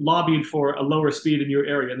you lobbied for a lower speed in your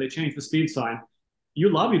area and they changed the speed sign, you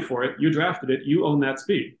lobbied for it, you drafted it, you own that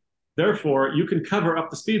speed. Therefore, you can cover up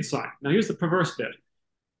the speed sign. Now, here's the perverse bit.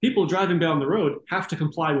 People driving down the road have to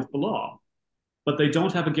comply with the law, but they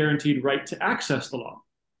don't have a guaranteed right to access the law.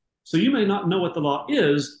 So you may not know what the law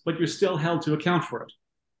is, but you're still held to account for it.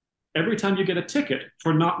 Every time you get a ticket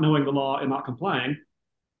for not knowing the law and not complying,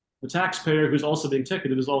 the taxpayer who's also being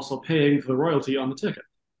ticketed is also paying for the royalty on the ticket.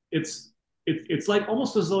 It's like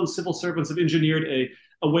almost as though civil servants have engineered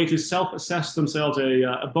a way to self-assess themselves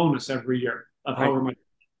a bonus every year of however much.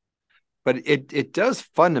 But it does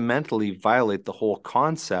fundamentally violate the whole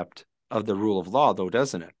concept of the rule of law, though,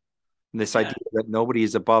 doesn't it? And this idea that nobody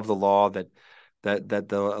is above the law, that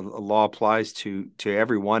the law applies to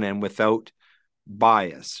everyone and without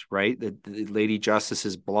bias, right? That the Lady Justice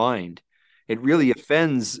is blind. It really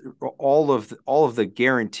offends all of the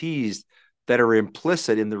guarantees that are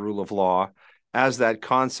implicit in the rule of law, as that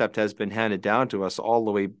concept has been handed down to us all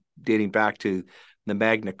the way dating back to the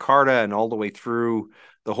Magna Carta and all the way through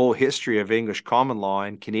the whole history of English common law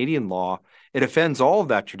and Canadian law. It offends all of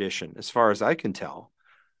that tradition, as far as I can tell.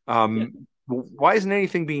 Why isn't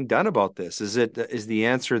anything being done about this? Is the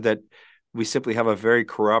answer that we simply have a very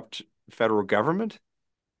corrupt federal government?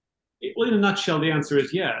 Well, in a nutshell, the answer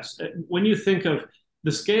is yes. When you think of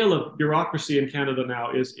the scale of bureaucracy in Canada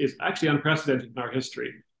now is actually unprecedented in our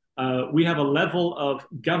history. We have a level of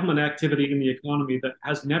government activity in the economy that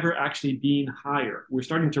has never actually been higher. We're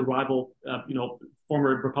starting to rival,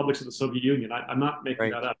 former republics of the Soviet Union. I'm not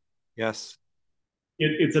making that up. Yes.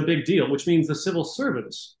 It's a big deal, which means the civil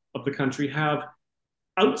servants of the country have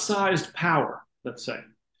outsized power, let's say.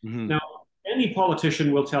 Mm-hmm. Now, any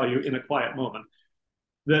politician will tell you in a quiet moment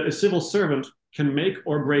that a civil servant can make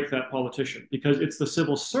or break that politician because it's the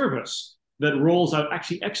civil service that rolls out,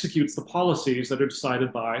 actually executes the policies that are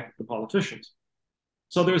decided by the politicians.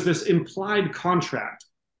 So there's this implied contract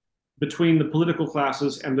between the political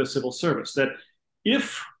classes and the civil service that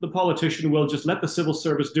if the politician will just let the civil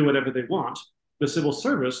service do whatever they want, the civil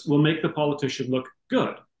service will make the politician look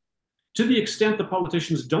good. To the extent the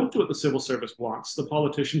politicians don't do what the civil service wants, the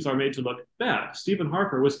politicians are made to look bad. Stephen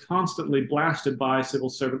Harper was constantly blasted by civil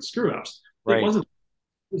servant screw-ups. It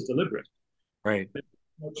was deliberate. Right.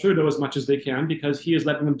 Trudeau as much as they can because he is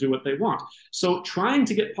letting them do what they want. So trying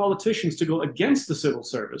to get politicians to go against the civil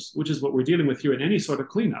service, which is what we're dealing with here in any sort of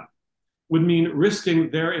cleanup, would mean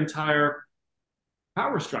risking their entire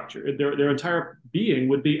power structure. Their entire being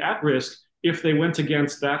would be at risk if they went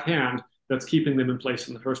against that hand that's keeping them in place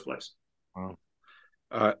in the first place. Wow.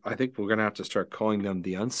 I think we're going to have to start calling them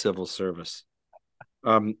the uncivil service.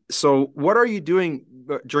 So what are you doing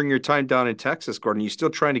during your time down in Texas, Gordon? Are you still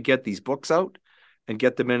trying to get these books out and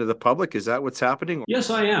get them into the public? Is that what's happening? Yes,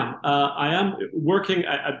 I am. I am working.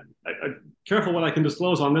 I'm careful what I can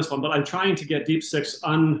disclose on this one, but I'm trying to get Deep Six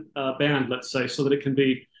unbanned, let's say, so that it can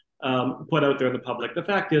be put out there in the public. The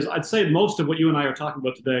fact is, I'd say most of what you and I are talking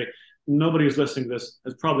about today, nobody who's listening to this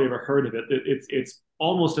has probably ever heard of it. It's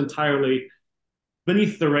almost entirely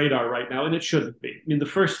beneath the radar right now, and it shouldn't be. I mean, the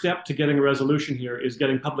first step to getting a resolution here is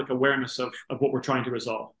getting public awareness of what we're trying to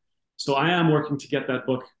resolve. So I am working to get that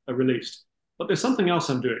book released. But there's something else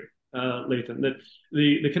I'm doing, Leighton, that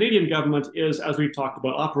the Canadian government is, as we've talked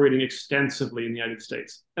about, operating extensively in the United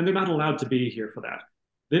States, and they're not allowed to be here for that.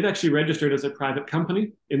 They've actually registered as a private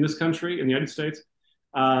company in this country, in the United States,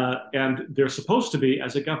 and they're supposed to be,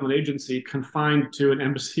 as a government agency, confined to an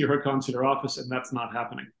embassy or a consular office, and that's not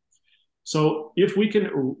happening. So if we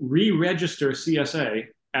can re-register CSA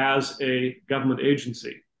as a government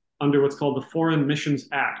agency under what's called the Foreign Missions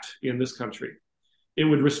Act in this country, it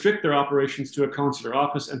would restrict their operations to a consular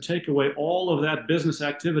office and take away all of that business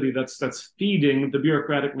activity that's feeding the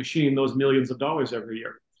bureaucratic machine those millions of dollars every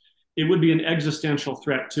year. It would be an existential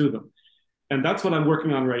threat to them. And that's what I'm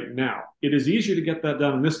working on right now. It is easier to get that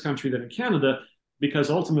done in this country than in Canada because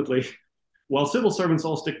ultimately, while civil servants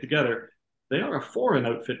all stick together, they are a foreign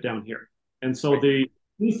outfit down here. And so the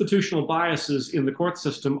institutional biases in the court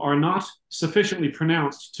system are not sufficiently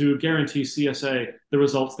pronounced to guarantee CSA the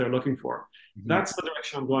results they're looking for. Mm-hmm. That's the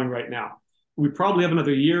direction I'm going right now. We probably have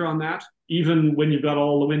another year on that. Even when you've got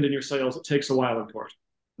all the wind in your sails, it takes a while in court.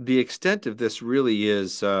 The extent of this really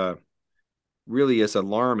is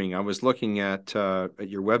alarming. I was looking at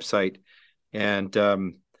your website,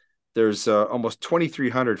 and there's almost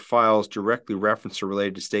 2,300 files directly referenced or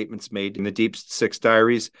related to statements made in the Deep Six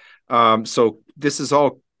Diaries. So this is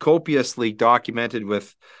all copiously documented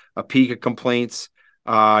with a peak of complaints.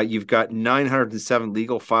 You've got 907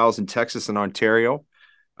 legal files in Texas and Ontario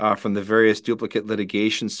from the various duplicate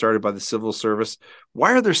litigations started by the civil service.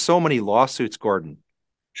 Why are there so many lawsuits, Gordon?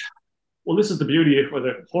 Well, this is the beauty or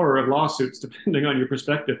the horror of lawsuits, depending on your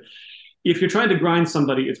perspective. If you're trying to grind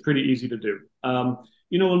somebody, it's pretty easy to do.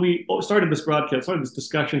 When we started this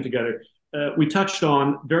discussion together, we touched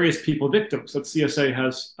on various people, victims that CSA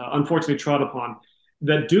has unfortunately trod upon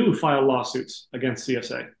that do file lawsuits against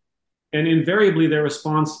CSA. And invariably, their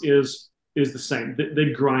response is the same.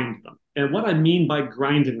 They grind them. And what I mean by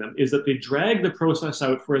grinding them is that they drag the process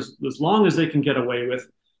out for as long as they can get away with.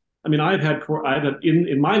 I mean, I've had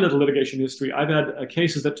in my little litigation history, I've had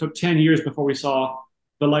cases that took 10 years before we saw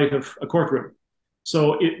the light of a courtroom.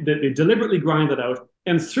 So they deliberately grind it out.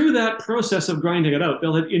 And through that process of grinding it out,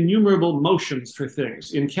 they'll have innumerable motions for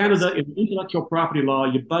things. In Canada, in intellectual property law,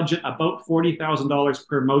 you budget about $40,000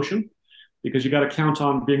 per motion because you got to count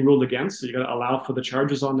on being ruled against. So you got to allow for the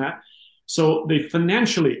charges on that. So they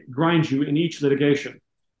financially grind you in each litigation.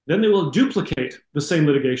 Then they will duplicate the same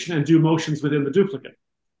litigation and do motions within the duplicate.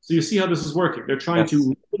 So you see how this is working. They're trying to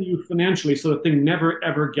ruin you financially so the thing never,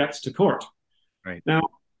 ever gets to court. Right. Now,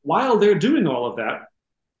 while they're doing all of that,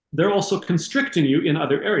 they're also constricting you in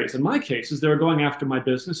other areas. In my cases, they're going after my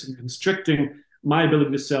business and constricting my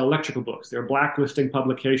ability to sell electrical books. They're blacklisting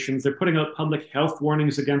publications. They're putting out public health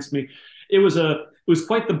warnings against me. It was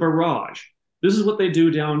quite the barrage. This is what they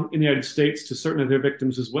do down in the United States to certain of their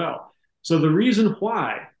victims as well. So the reason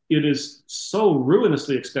why it is so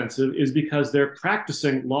ruinously expensive is because they're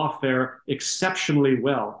practicing lawfare exceptionally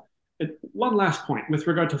well. And one last point with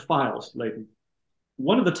regard to files, Leighton.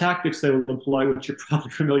 One of the tactics they will employ, which you're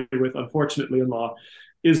probably familiar with, unfortunately, in law,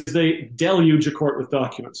 is they deluge a court with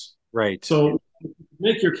documents. Right. So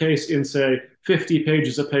make your case in, say, 50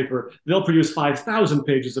 pages of paper. They'll produce 5,000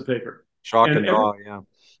 pages of paper. Shock and awe, yeah.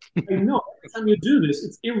 I know. Every time you do this,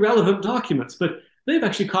 it's irrelevant documents. But they've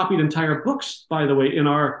actually copied entire books, by the way, in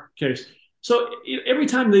our case. So every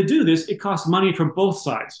time they do this, it costs money from both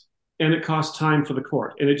sides. And it costs time for the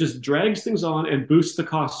court. And it just drags things on and boosts the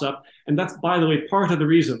costs up. And that's, by the way, part of the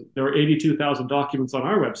reason there are 82,000 documents on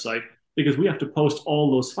our website, because we have to post all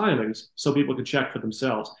those filings so people can check for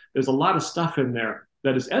themselves. There's a lot of stuff in there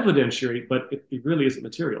that is evidentiary, but it really isn't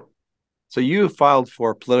material. So you filed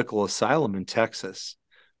for political asylum in Texas.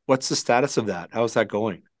 What's the status of that? How's that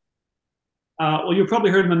going? Well, you've probably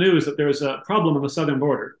heard in the news that there's a problem on the southern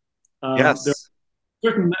border. Yes. There are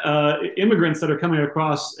certain immigrants that are coming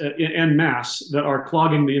across en masse that are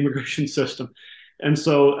clogging the immigration system. And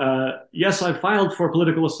so, yes, I filed for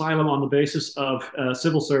political asylum on the basis of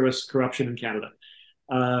civil service corruption in Canada.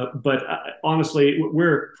 But honestly,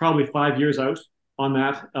 we're probably 5 years out on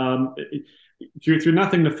that. Through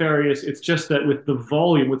nothing nefarious, it's just that with the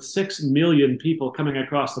volume, with 6 million people coming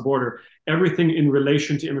across the border, everything in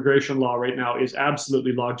relation to immigration law right now is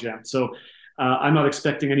absolutely logjammed. So I'm not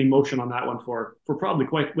expecting any motion on that one for probably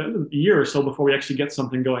quite a year or so before we actually get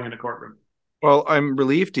something going in a courtroom. Well, I'm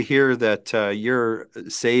relieved to hear that you're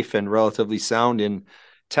safe and relatively sound in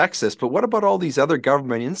Texas, but what about all these other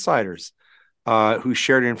government insiders who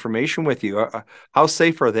shared information with you? How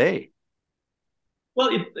safe are they? Well,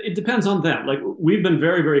 it depends on them. Like, we've been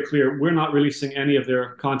very, very clear. We're not releasing any of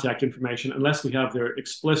their contact information unless we have their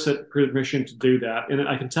explicit permission to do that. And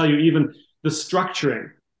I can tell you, even the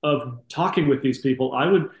structuring of talking with these people, I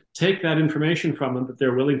would take that information from them that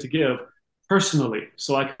they're willing to give personally,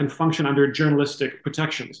 so I can function under journalistic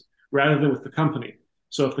protections rather than with the company.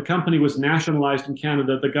 So if the company was nationalized in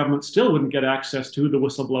Canada, the government still wouldn't get access to who the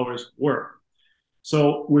whistleblowers were.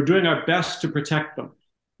 So we're doing our best to protect them.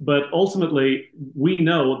 But ultimately, we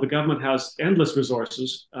know the government has endless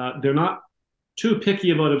resources. They're not too picky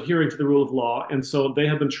about adhering to the rule of law. And so they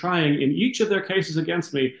have been trying in each of their cases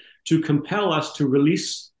against me to compel us to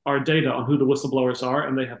release our data on who the whistleblowers are,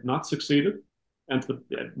 and they have not succeeded. And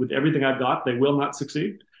with everything I've got, they will not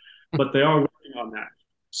succeed, but they are working on that.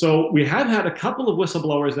 So we have had a couple of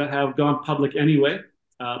whistleblowers that have gone public anyway,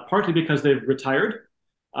 partly because they've retired,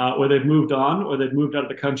 or they've moved on, or they've moved out of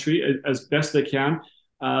the country as best they can.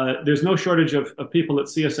 There's no shortage of people that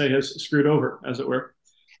CSA has screwed over, as it were.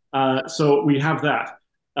 So we have that.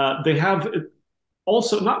 They have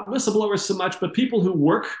also not whistleblowers so much, but people who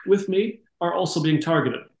work with me are also being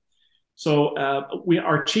targeted. So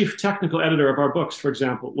our chief technical editor of our books, for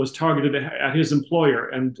example, was targeted at his employer,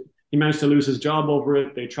 and he managed to lose his job over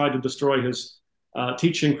it. They tried to destroy his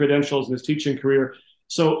teaching credentials and his teaching career.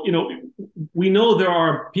 So, we know there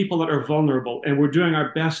are people that are vulnerable, and we're doing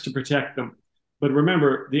our best to protect them. But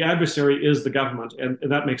remember, the adversary is the government, and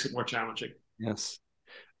that makes it more challenging. Yes.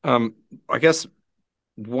 I guess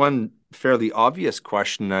one fairly obvious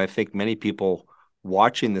question I think many people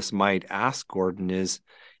watching this might ask, Gordon, is,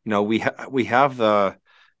 we have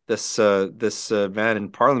this man in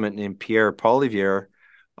Parliament named Pierre Poilievre,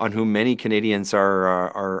 on whom many Canadians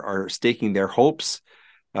are staking their hopes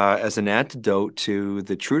as an antidote to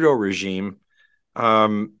the Trudeau regime.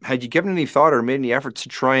 Had you given any thought or made any efforts to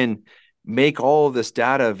try and make all of this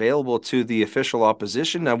data available to the official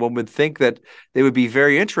opposition? Now, one would think that they would be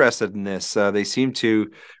very interested in this. They seem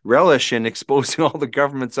to relish in exposing all the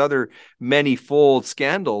government's other many-fold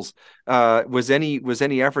scandals. Were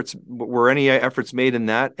any efforts made in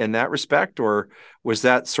that respect, or was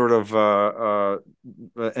that sort of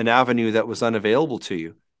an avenue that was unavailable to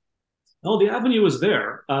you? No, the avenue was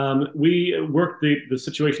there. We worked the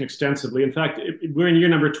situation extensively. In fact, we're in year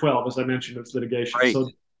number 12, as I mentioned, of litigation. Right. So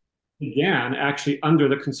began actually under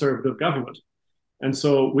the Conservative government. And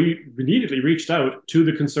so we immediately reached out to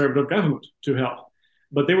the Conservative government to help.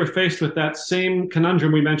 But they were faced with that same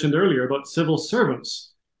conundrum we mentioned earlier about civil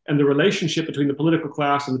servants and the relationship between the political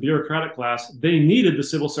class and the bureaucratic class. They needed the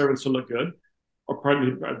civil servants to look good, or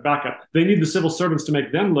pardon me, back up. They need the civil servants to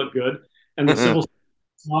make them look good, and the civil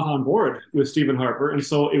servants not on board with Stephen Harper. And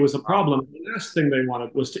so it was a problem. The last thing they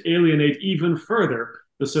wanted was to alienate even further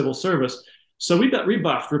the civil service. So we got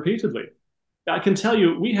rebuffed repeatedly. I can tell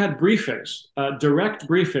you, we had briefings, direct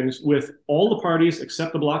briefings with all the parties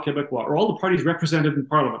except the Bloc Québécois, or all the parties represented in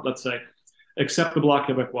Parliament, let's say, except the Bloc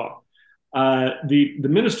Québécois. The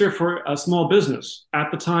Minister for Small Business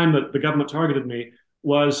at the time that the government targeted me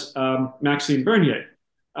was Maxime Bernier,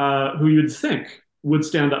 who you'd think would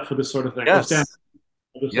stand up for this sort of thing.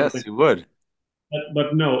 Yes, he would.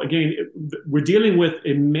 But no, again, we're dealing with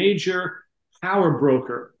a major power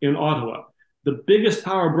broker in Ottawa. The biggest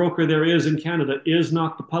power broker there is in Canada is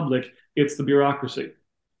not the public, it's the bureaucracy.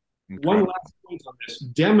 One last point on this.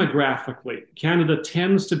 Demographically, Canada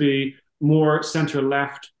tends to be more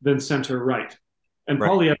center-left than center-right. And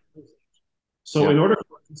Poilievre, in order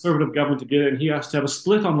for a Conservative government to get in, he has to have a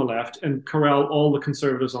split on the left and corral all the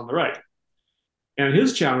Conservatives on the right. And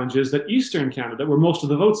his challenge is that Eastern Canada, where most of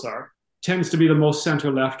the votes are, tends to be the most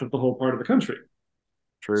center-left of the whole part of the country.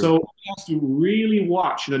 True. So he has to really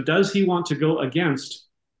watch, does he want to go against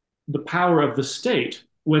the power of the state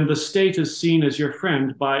when the state is seen as your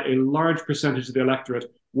friend by a large percentage of the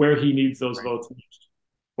electorate where he needs those votes most?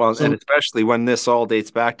 Well, and especially when this all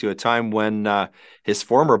dates back to a time when his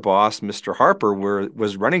former boss, Mr. Harper,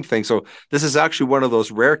 was running things. So this is actually one of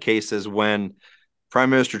those rare cases when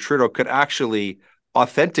Prime Minister Trudeau could actually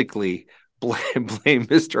authentically blame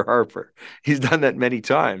Mr. Harper. He's done that many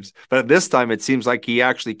times, but at this time it seems like he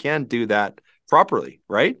actually can do that properly,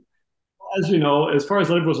 right? As you know, as far as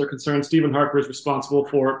Liberals are concerned, Stephen Harper is responsible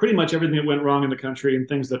for pretty much everything that went wrong in the country and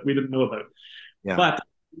things that we didn't know about. Yeah. But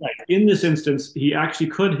in this instance, he actually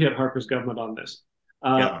could hit Harper's government on this.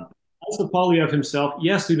 As for Poilievre himself,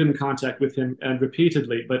 yes, we've been in contact with him and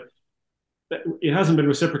repeatedly, but it hasn't been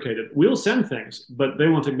reciprocated. We'll send things, but they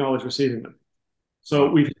won't acknowledge receiving them. So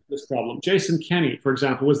we've had this problem. Jason Kenney, for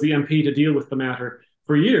example, was the MP to deal with the matter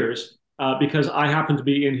for years because I happened to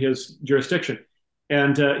be in his jurisdiction.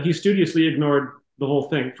 And he studiously ignored the whole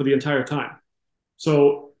thing for the entire time.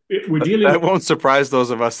 So we're dealing... That won't surprise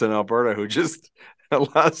those of us in Alberta who just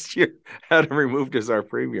last year had him removed as our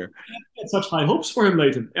premier. I had such high hopes for him,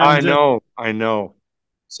 Leighton. And, I know.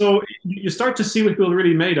 So you start to see what people are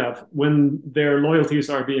really made of when their loyalties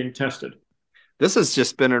are being tested. This has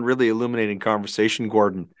just been a really illuminating conversation,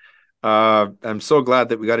 Gordon. I'm so glad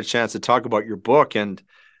that we got a chance to talk about your book, and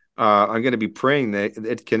I'm going to be praying that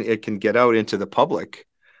it can get out into the public.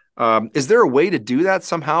 Is there a way to do that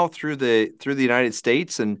somehow through the United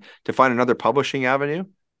States and to find another publishing avenue?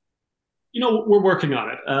 We're working on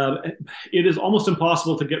it. It is almost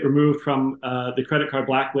impossible to get removed from the credit card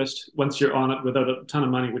blacklist once you're on it without a ton of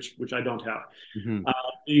money, which I don't have. Mm-hmm.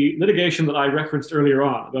 The litigation that I referenced earlier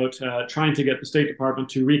on about trying to get the State Department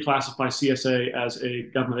to reclassify CSA as a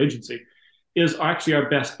government agency is actually our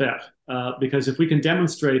best bet, because if we can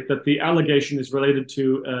demonstrate that the allegation is related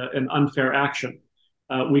to an unfair action,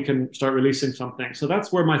 we can start releasing something. So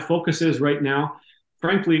that's where my focus is right now.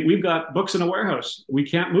 Frankly, we've got books in a warehouse. We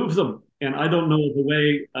can't move them. and I don't know of a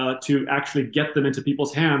way to actually get them into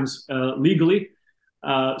people's hands legally.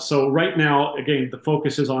 So right now, again, the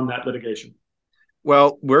focus is on that litigation.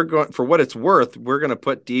 Well, we're going, for what it's worth, we're going to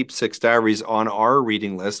put Deep Six Diaries on our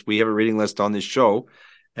reading list. We have a reading list on this show,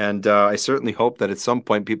 and I certainly hope that at some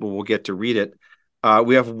point people will get to read it.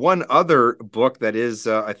 We have one other book that is,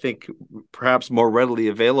 I think, perhaps more readily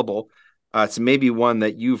available. It's maybe one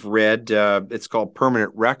that you've read. It's called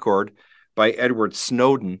Permanent Record by Edward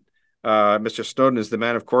Snowden. Mr. Snowden is the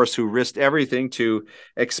man, of course, who risked everything to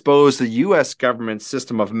expose the U.S. government's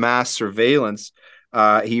system of mass surveillance.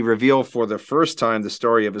 He revealed for the first time the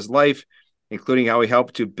story of his life, including how he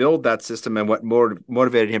helped to build that system and what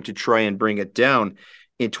motivated him to try and bring it down.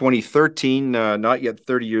 In 2013, not yet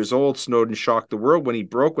 30 years old, Snowden shocked the world when he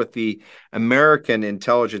broke with the American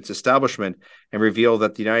intelligence establishment and revealed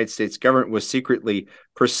that the United States government was secretly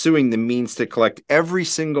pursuing the means to collect every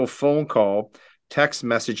single phone call, text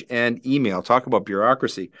message, and email. Talk about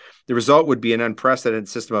bureaucracy. The result would be an unprecedented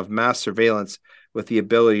system of mass surveillance with the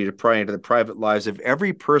ability to pry into the private lives of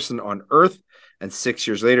every person on Earth. And 6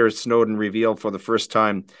 years later, Snowden revealed for the first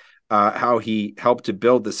time how he helped to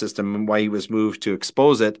build the system and why he was moved to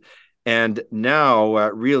expose it. And now,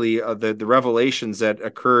 the revelations that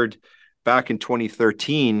occurred back in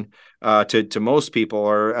 2013 to most people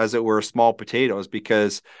are, as it were, small potatoes,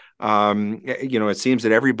 because it seems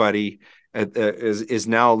that everybody is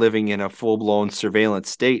now living in a full-blown surveillance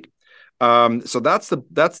state. So that's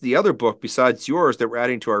the other book besides yours that we're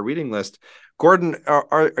adding to our reading list. Gordon,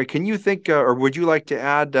 can you think, or would you like to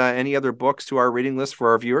add any other books to our reading list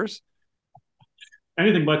for our viewers?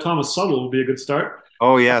 Anything by Thomas Sowell would be a good start.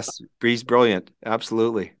 Oh yes, he's brilliant.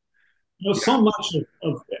 Absolutely. So much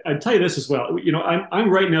of I'd tell you this as well.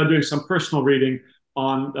 I'm right now doing some personal reading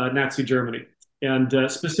on Nazi Germany, and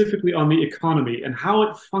specifically on the economy and how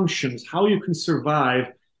it functions, how you can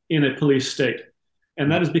survive in a police state.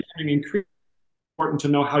 And that is becoming increasingly important to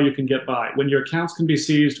know how you can get by. When your accounts can be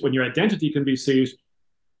seized, when your identity can be seized,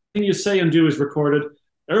 everything you say and do is recorded.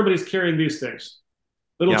 Everybody's carrying these things,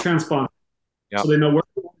 little transponders. So they know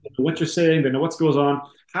what you're saying, they know what goes on.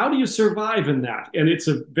 How do you survive in that? And it's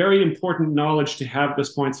a very important knowledge to have at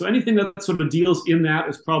this point. So anything that sort of deals in that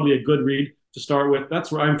is probably a good read to start with.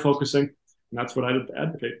 That's where I'm focusing, and that's what I'd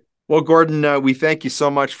advocate. Well, Gordon, we thank you so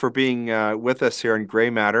much for being with us here in Grey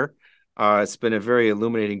Matter. It's been a very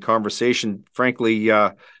illuminating conversation. Frankly,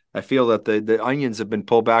 I feel that the onions have been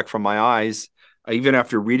pulled back from my eyes. Even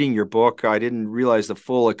after reading your book, I didn't realize the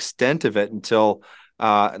full extent of it until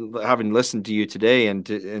having listened to you today and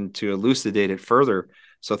to elucidate it further.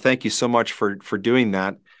 So thank you so much for doing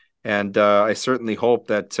that. And I certainly hope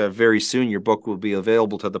that very soon your book will be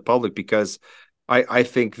available to the public, because I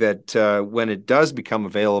think that when it does become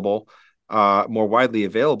available, more widely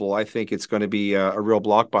available, I think it's going to be a real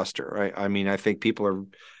blockbuster.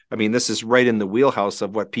 I think this is right in the wheelhouse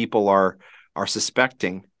of what people are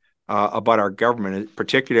suspecting about our government,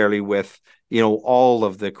 particularly with, all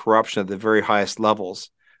of the corruption at the very highest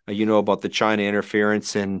levels, about the China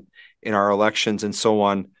interference in our elections and so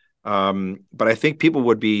on. But I think people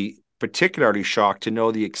would be particularly shocked to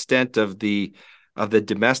know the extent of the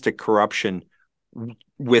domestic corruption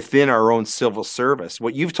within our own civil service.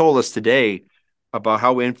 What you've told us today about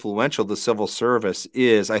how influential the civil service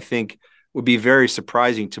is, I think would be very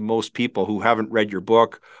surprising to most people who haven't read your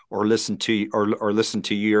book or listened to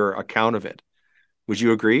your account of it. Would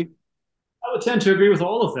you agree? I would tend to agree with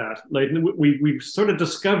all of that, Leighton. We're sort of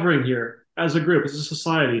discovering here as a group, as a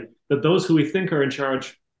society, that those who we think are in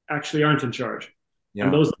charge actually aren't in charge. Yeah.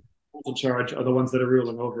 And those that are in charge are the ones that are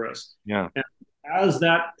ruling over us. Yeah. And as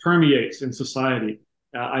that permeates in society,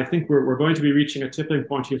 I think we're going to be reaching a tipping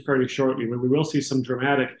point here fairly shortly, where we will see some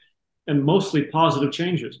dramatic and mostly positive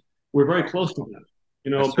changes. We're very close to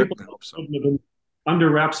that. People have been under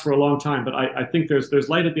wraps for a long time, but I think there's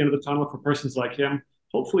light at the end of the tunnel for persons like him,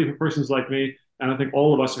 hopefully for persons like me, and I think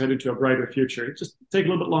all of us are headed to a brighter future. It just take a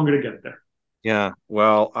little bit longer to get there. Yeah,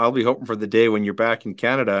 well, I'll be hoping for the day when you're back in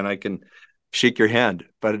Canada and I can shake your hand.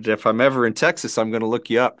 But if I'm ever in Texas, I'm going to look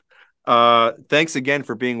you up. Thanks again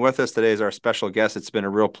for being with us today as our special guest. It's been a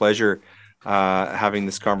real pleasure having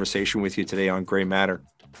this conversation with you today on Grey Matter.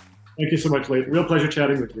 Thank you so much, Leighton. Real pleasure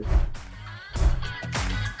chatting with you.